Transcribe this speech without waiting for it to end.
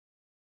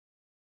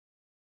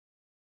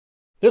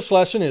This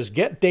lesson is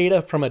get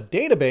data from a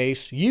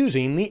database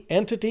using the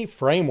entity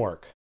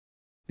framework.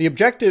 The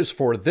objectives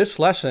for this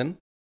lesson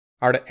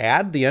are to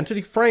add the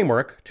entity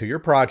framework to your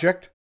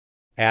project,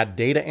 add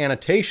data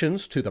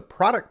annotations to the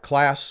product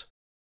class,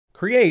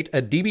 create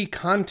a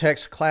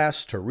DbContext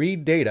class to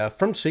read data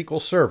from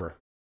SQL Server.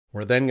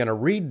 We're then going to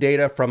read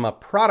data from a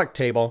product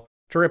table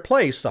to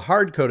replace the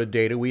hard-coded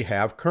data we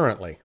have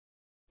currently.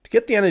 To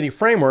get the entity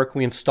framework,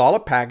 we install a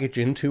package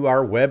into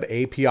our Web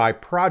API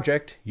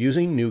project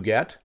using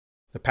NuGet.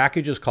 The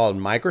package is called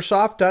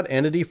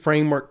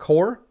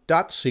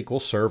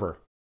Microsoft.EntityFrameworkCore.SQL Server.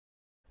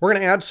 We're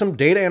going to add some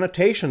data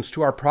annotations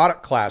to our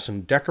product class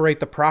and decorate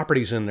the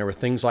properties in there with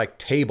things like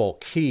table,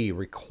 key,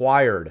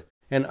 required,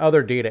 and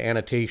other data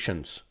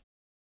annotations.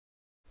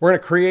 We're going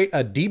to create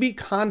a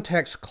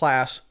DbContext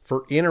class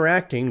for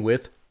interacting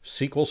with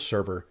SQL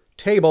Server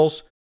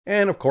tables,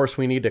 and of course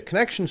we need a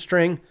connection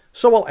string,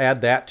 so we'll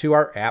add that to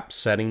our app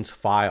settings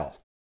file.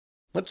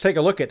 Let's take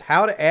a look at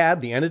how to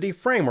add the entity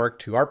framework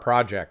to our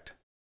project.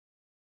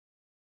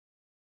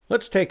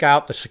 Let's take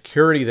out the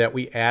security that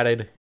we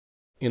added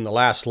in the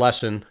last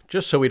lesson,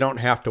 just so we don't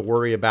have to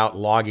worry about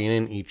logging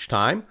in each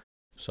time.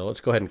 So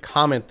let's go ahead and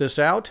comment this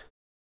out,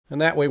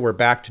 and that way we're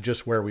back to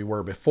just where we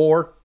were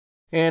before.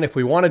 And if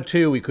we wanted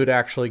to, we could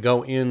actually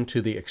go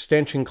into the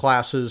extension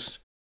classes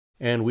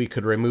and we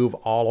could remove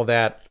all of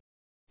that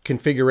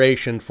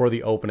configuration for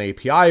the Open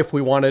API if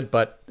we wanted,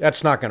 but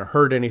that's not going to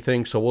hurt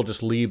anything, so we'll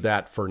just leave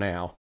that for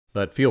now.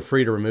 But feel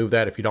free to remove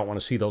that if you don't want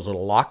to see those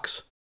little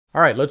locks.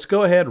 All right, let's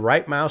go ahead,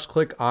 right mouse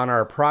click on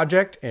our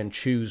project and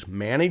choose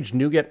Manage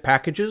NuGet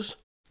Packages.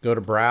 Go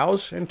to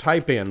Browse and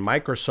type in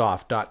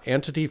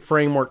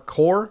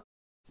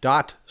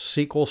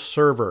Microsoft.EntityFrameworkCore.SQL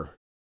Server.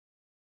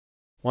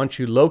 Once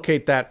you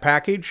locate that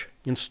package,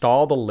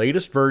 install the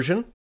latest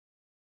version.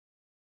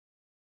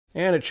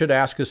 And it should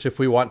ask us if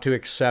we want to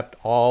accept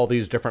all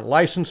these different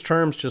license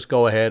terms. Just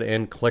go ahead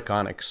and click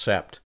on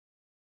Accept.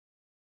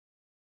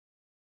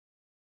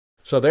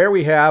 So there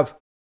we have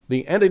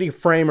the entity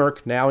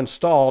framework now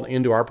installed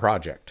into our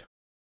project.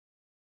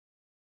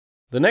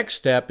 The next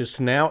step is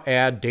to now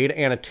add data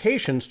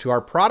annotations to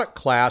our product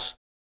class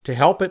to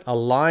help it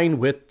align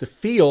with the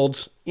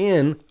fields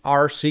in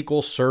our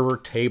SQL Server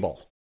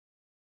table.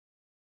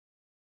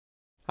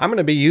 I'm going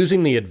to be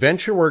using the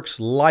AdventureWorks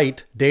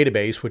Lite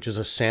database, which is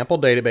a sample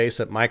database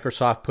that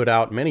Microsoft put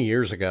out many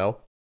years ago.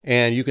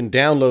 And you can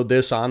download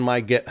this on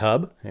my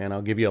GitHub, and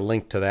I'll give you a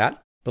link to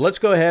that. But let's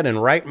go ahead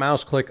and right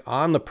mouse click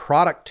on the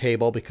product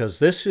table because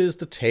this is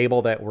the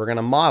table that we're going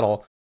to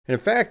model. And in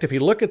fact, if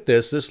you look at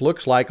this, this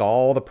looks like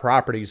all the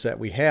properties that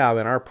we have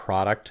in our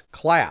product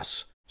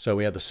class. So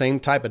we have the same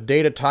type of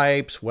data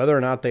types, whether or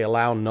not they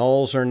allow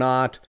nulls or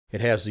not. It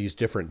has these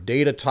different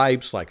data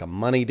types like a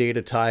money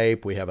data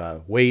type. We have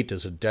a weight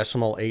as a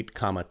decimal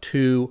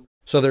 8,2.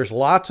 So there's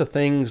lots of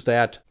things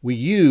that we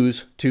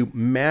use to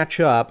match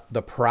up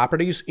the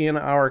properties in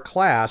our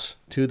class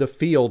to the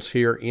fields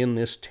here in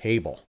this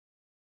table.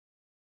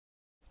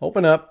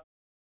 Open up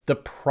the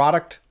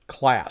product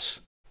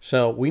class.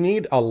 So we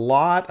need a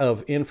lot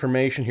of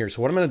information here.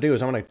 So what I'm going to do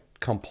is I'm going to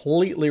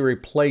completely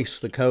replace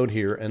the code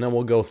here, and then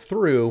we'll go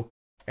through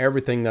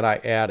everything that I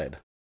added.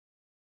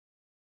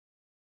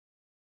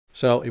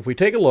 So if we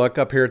take a look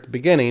up here at the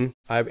beginning,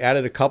 I've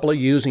added a couple of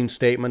using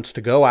statements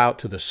to go out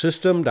to the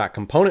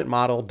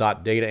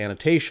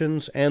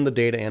system.componentModel.dataAnnotations and the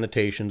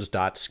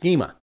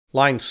dataAnnotations.schema.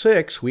 Line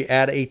 6, we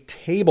add a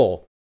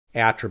table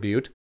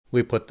attribute.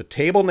 We put the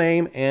table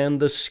name and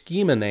the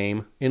schema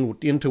name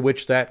into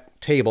which that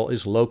table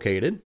is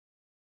located.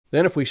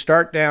 Then if we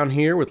start down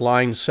here with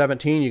line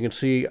 17, you can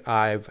see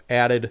I've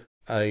added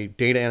a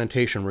data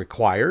annotation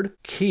required,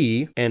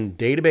 key, and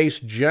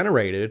database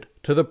generated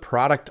to the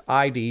product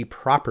ID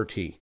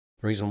property.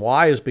 The reason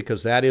why is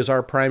because that is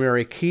our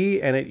primary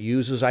key and it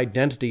uses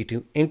identity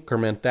to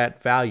increment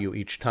that value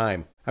each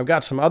time. I've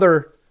got some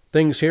other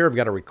things here. I've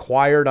got a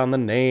required on the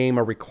name,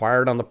 a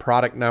required on the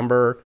product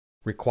number,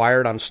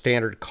 required on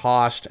standard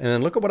cost. And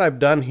then look at what I've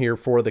done here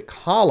for the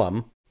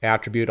column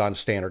attribute on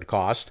standard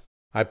cost.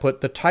 I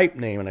put the type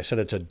name and I said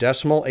it's a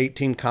decimal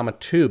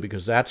 18,2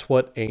 because that's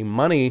what a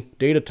money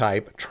data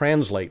type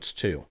translates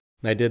to.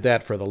 And I did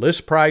that for the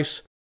list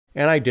price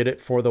and I did it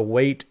for the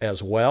weight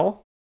as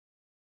well.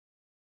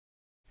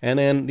 And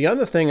then the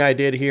other thing I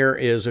did here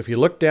is if you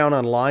look down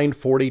on line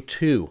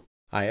 42,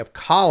 I have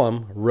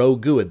column row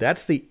GUID.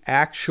 That's the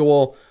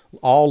actual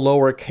all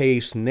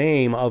lowercase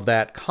name of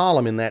that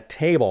column in that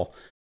table.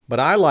 But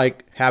I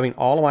like having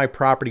all of my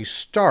properties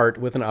start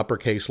with an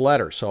uppercase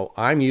letter. So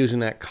I'm using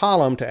that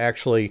column to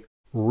actually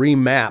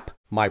remap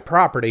my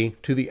property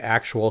to the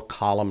actual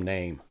column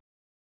name.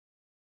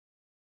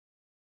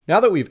 Now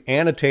that we've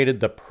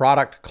annotated the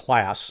product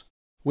class,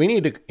 we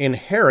need to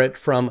inherit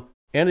from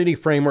Entity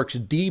Framework's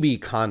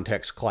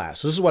DbContext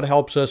class. This is what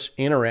helps us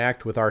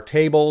interact with our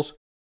tables.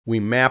 We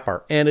map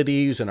our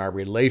entities and our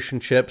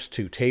relationships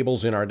to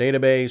tables in our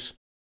database.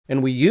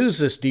 And we use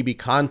this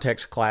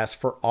DbContext class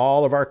for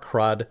all of our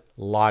CRUD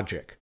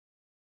logic.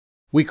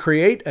 We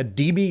create a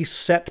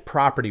DbSet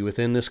property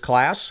within this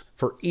class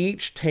for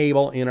each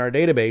table in our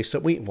database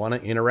that we want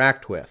to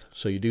interact with.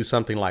 So you do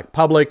something like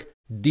public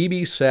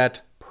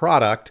DbSet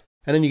product,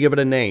 and then you give it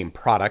a name,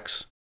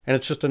 products, and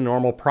it's just a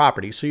normal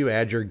property, so you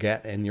add your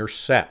get and your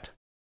set.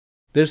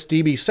 This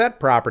DbSet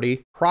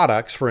property,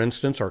 products, for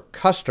instance, or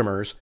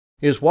customers,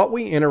 is what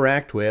we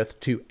interact with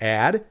to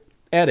add,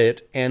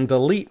 edit, and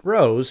delete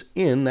rows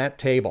in that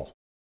table.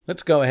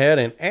 Let's go ahead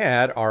and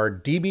add our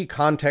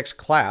DbContext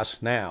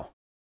class now.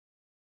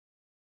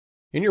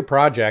 In your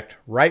project,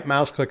 right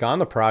mouse click on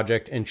the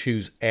project and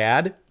choose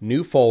Add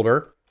New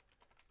Folder,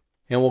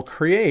 and we'll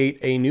create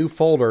a new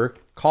folder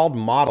called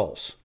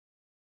Models.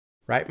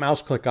 Right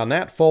mouse click on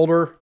that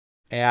folder,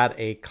 add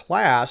a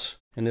class,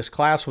 and this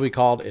class will be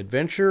called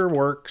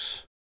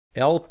AdventureWorks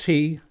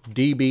LT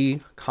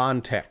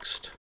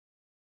DbContext.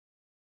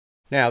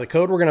 Now the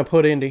code we're going to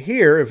put into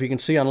here, if you can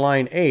see on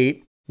line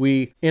 8,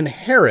 we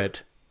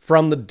inherit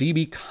from the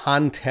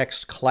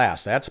DbContext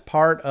class. That's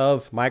part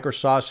of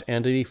Microsoft's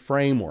Entity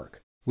Framework.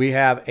 We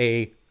have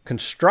a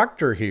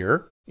constructor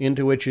here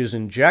into which is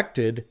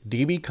injected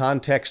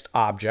DbContext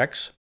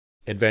objects,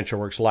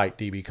 AdventureWorks Lite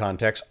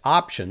DbContext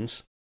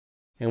options,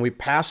 and we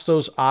pass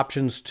those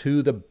options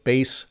to the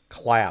base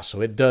class.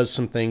 So it does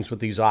some things with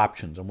these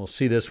options, and we'll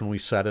see this when we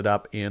set it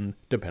up in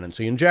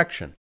dependency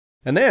injection.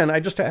 And then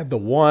I just have the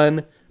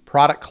one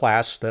product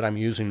class that I'm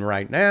using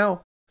right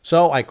now.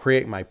 So I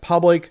create my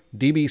public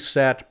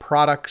DbSet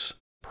products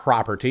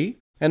property.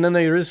 And then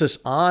there is this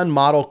on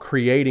model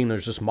creating,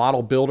 there's this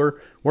model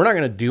builder. We're not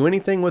going to do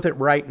anything with it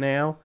right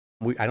now.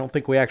 I don't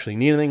think we actually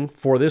need anything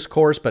for this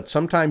course, but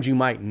sometimes you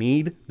might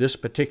need this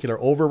particular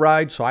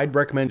override. So I'd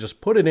recommend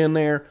just put it in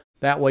there.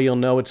 That way you'll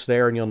know it's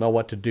there and you'll know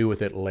what to do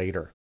with it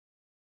later.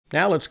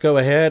 Now let's go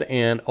ahead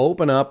and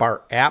open up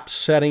our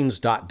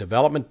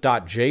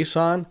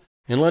appsettings.development.json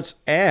and let's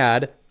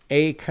add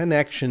a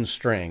connection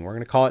string. We're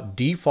going to call it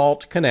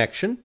default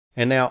connection.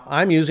 And now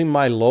I'm using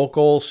my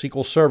local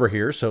SQL Server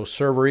here. So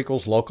server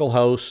equals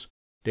localhost,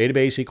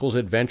 database equals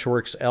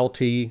AdventureWorks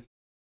LT.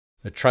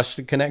 The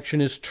trusted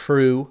connection is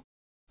true.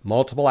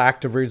 Multiple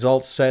active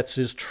results sets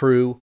is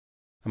true.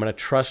 I'm going to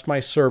trust my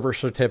server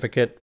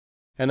certificate.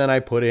 And then I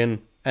put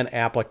in an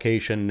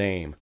application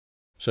name.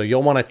 So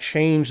you'll want to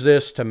change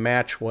this to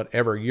match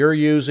whatever you're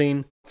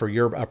using for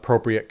your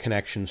appropriate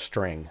connection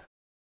string.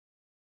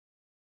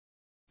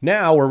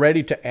 Now we're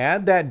ready to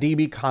add that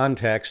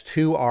DbContext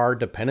to our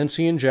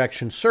dependency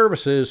injection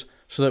services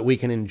so that we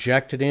can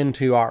inject it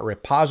into our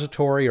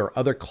repository or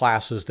other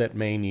classes that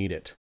may need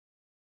it.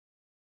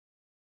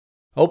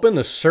 Open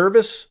the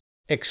Service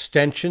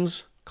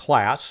Extensions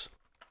class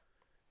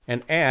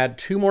and add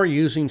two more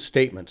using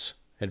statements,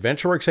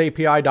 AdventureWorks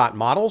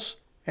API.models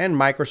and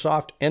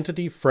Microsoft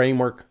Entity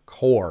Framework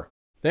Core.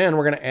 Then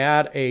we're going to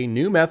add a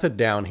new method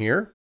down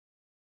here.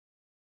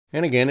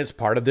 And again, it's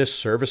part of this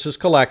services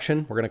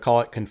collection. We're going to call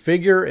it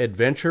configure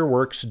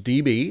AdventureWorks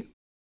DB.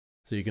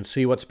 So you can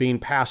see what's being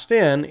passed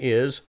in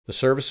is the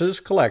services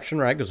collection,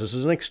 right? Because this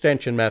is an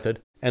extension method.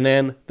 And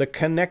then the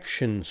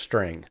connection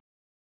string.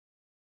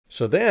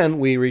 So then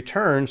we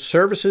return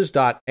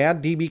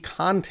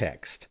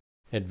services.addDbContext,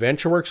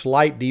 AdventureWorks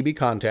Lite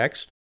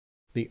DbContext.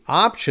 The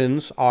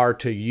options are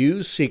to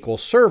use SQL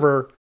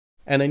Server,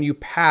 and then you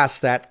pass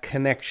that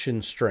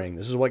connection string.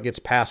 This is what gets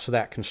passed to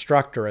that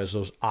constructor as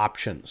those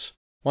options.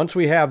 Once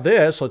we have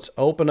this, let's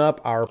open up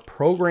our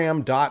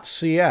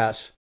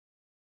program.cs.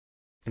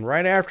 And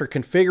right after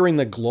configuring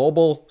the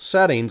global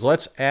settings,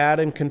 let's add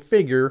and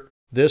configure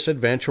this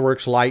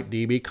AdventureWorks Lite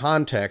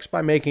DbContext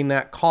by making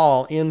that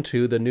call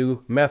into the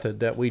new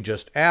method that we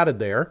just added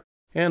there.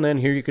 And then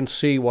here you can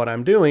see what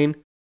I'm doing.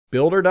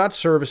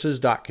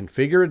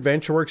 Builder.services.configure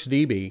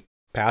AdventureWorks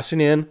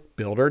passing in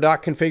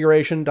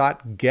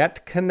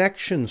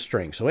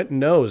builder.configuration.getConnectionString. So it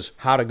knows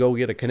how to go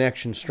get a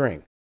connection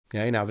string.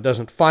 Okay, now if it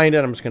doesn't find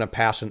it, I'm just going to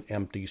pass an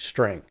empty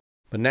string.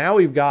 But now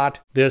we've got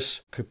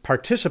this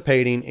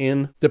participating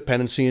in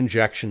dependency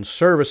injection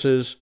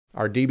services.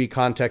 Our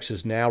DbContext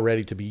is now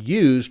ready to be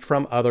used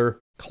from other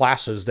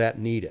classes that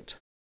need it.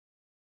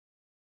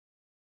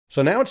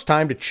 So now it's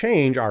time to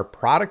change our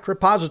product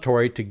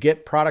repository to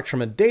get products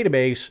from a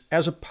database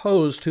as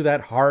opposed to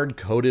that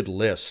hard-coded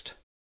list.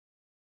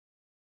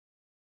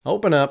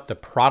 Open up the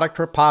product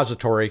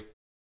repository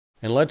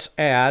and let's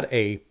add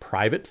a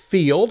private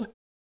field.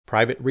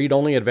 Private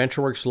read-only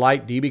AdventureWorks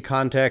Lite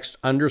DbContext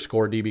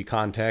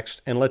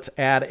 _DbContext, and let's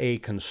add a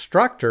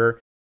constructor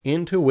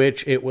into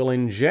which it will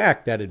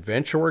inject that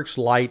AdventureWorks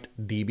Lite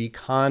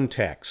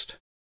DbContext.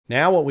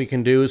 Now what we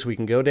can do is we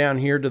can go down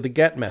here to the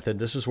get method.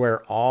 This is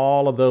where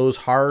all of those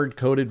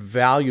hard-coded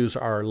values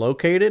are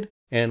located,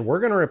 and we're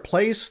going to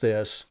replace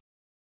this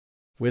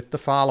with the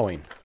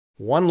following.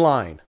 One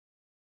line.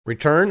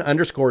 Return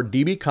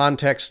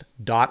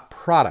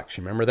 _DbContext.products.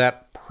 Remember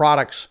that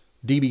products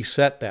DB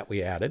set that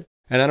we added.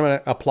 And then I'm going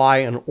to apply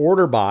an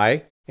order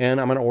by,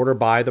 and I'm going to order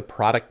by the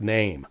product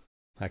name.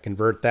 I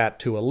convert that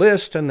to a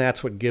list, and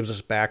that's what gives us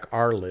back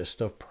our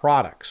list of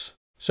products.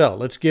 So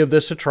let's give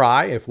this a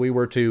try. If we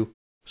were to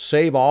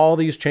save all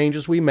these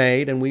changes we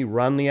made and we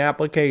run the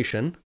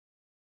application,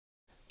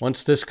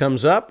 Once this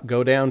comes up,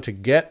 go down to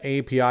Get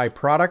API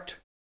Product,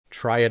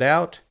 try it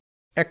out,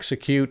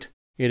 execute.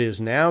 It is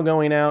now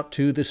going out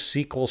to the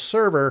SQL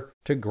Server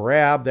to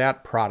grab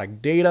that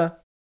product data,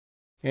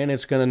 and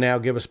it's going to now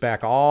give us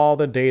back all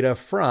the data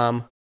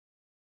from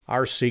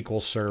our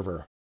SQL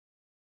Server.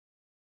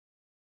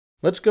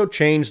 Let's go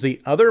change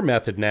the other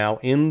method now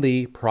in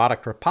the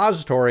product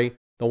repository,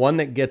 the one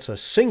that gets a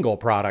single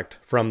product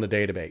from the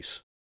database.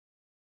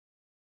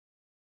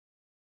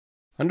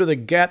 Under the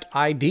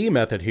getID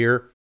method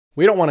here,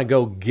 we don't want to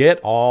go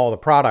get all the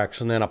products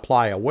and then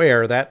apply a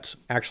where. That's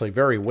actually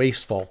very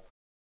wasteful.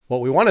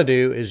 What we want to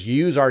do is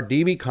use our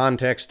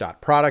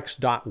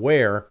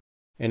DbContext.products.where,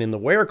 and in the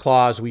where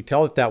clause, we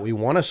tell it that we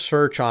want to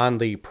search on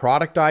the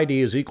product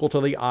ID is equal to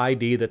the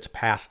ID that's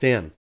passed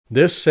in.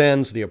 This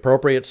sends the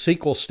appropriate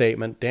SQL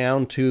statement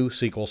down to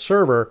SQL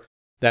Server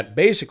that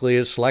basically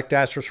is select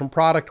asterisk from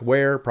product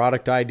where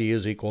product ID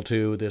is equal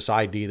to this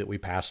ID that we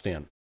passed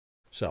in.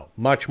 So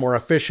much more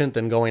efficient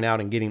than going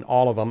out and getting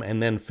all of them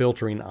and then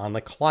filtering on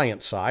the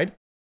client side.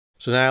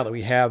 So now that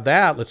we have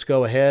that, let's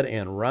go ahead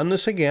and run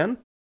this again.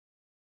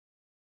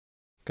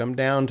 Come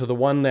down to the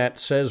one that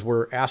says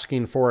we're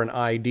asking for an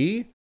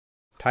ID.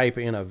 Type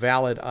in a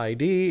valid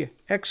ID,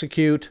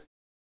 execute.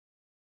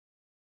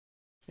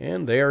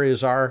 And there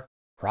is our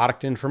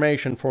product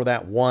information for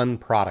that one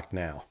product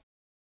now.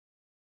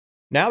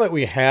 Now that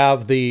we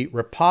have the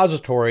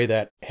repository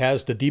that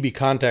has the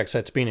DbContext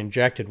that's being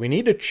injected, we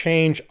need to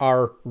change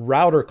our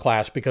router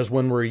class, because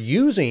when we're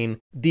using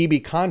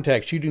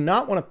DbContext, you do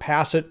not want to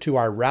pass it to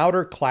our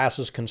router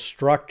class's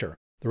constructor.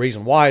 The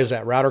reason why is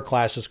that router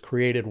class is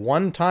created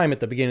one time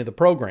at the beginning of the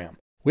program.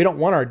 We don't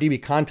want our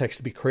DbContext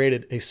to be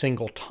created a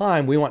single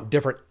time. We want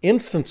different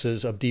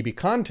instances of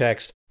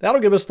DbContext. That'll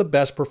give us the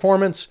best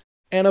performance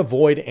and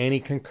avoid any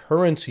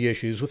concurrency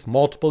issues with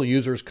multiple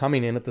users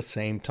coming in at the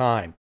same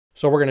time.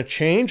 So we're going to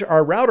change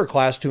our router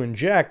class to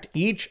inject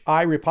each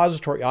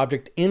iRepository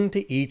object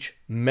into each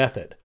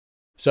method.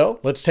 So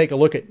let's take a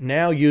look at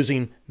now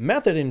using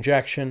method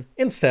injection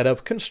instead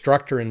of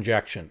constructor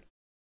injection.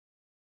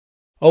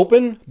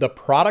 Open the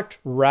product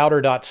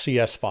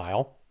router.cs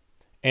file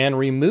and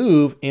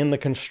remove in the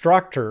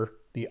constructor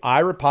the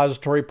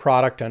iRepository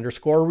product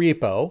underscore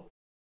repo.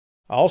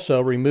 Also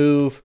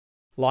remove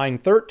line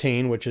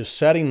 13, which is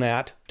setting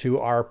that to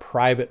our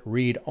private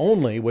read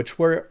only, which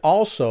we're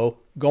also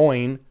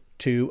going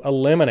to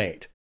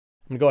eliminate.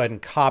 I'm going to go ahead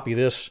and copy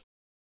this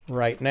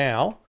right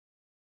now.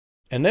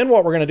 And then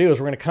what we're going to do is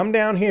we're going to come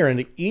down here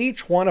into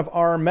each one of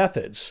our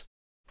methods.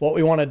 What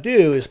we want to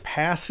do is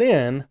pass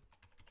in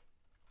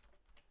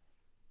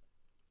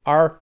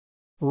our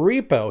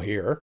repo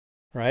here,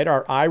 right,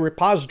 our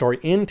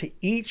iRepository into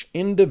each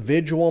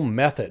individual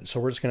method. So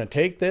we're just going to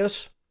take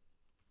this,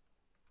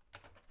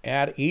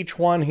 add each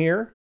one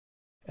here,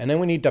 and then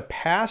we need to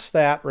pass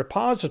that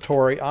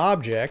repository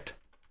object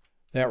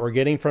that we're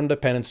getting from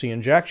dependency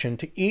injection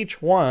to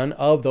each one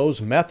of those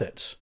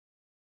methods.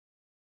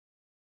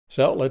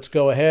 So let's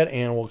go ahead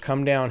and we'll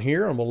come down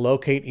here and we'll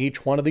locate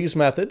each one of these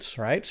methods,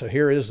 right? So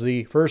here is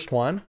the first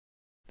one,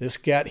 this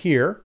get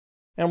here,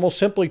 and we'll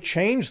simply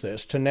change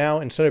this to now,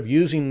 instead of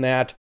using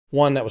that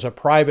one that was a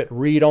private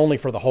read only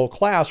for the whole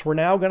class, we're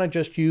now going to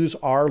just use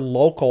our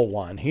local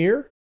one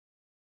here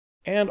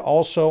and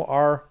also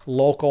our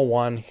local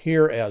one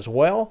here as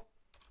well.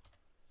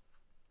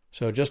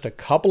 So just a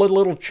couple of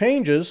little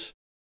changes.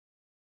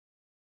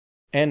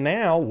 And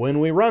now when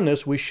we run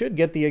this, we should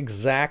get the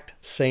exact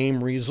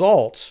same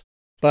results,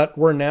 but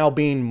we're now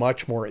being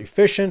much more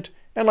efficient.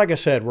 And like I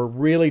said, we're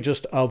really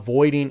just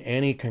avoiding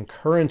any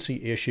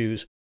concurrency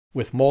issues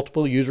with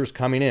multiple users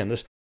coming in.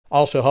 This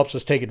also helps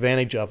us take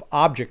advantage of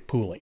object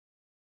pooling.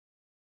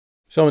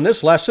 So in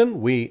this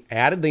lesson, we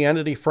added the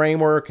entity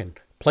framework and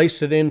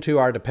placed it into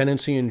our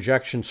dependency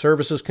injection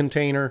services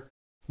container.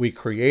 We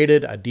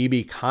created a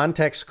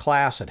DbContext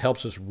class that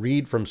helps us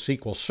read from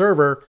SQL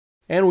Server,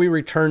 and we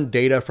returned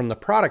data from the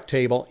product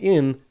table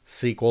in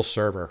SQL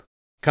Server.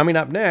 Coming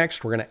up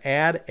next, we're going to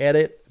add,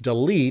 edit,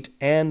 delete,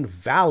 and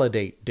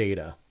validate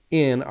data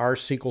in our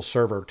SQL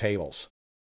Server tables.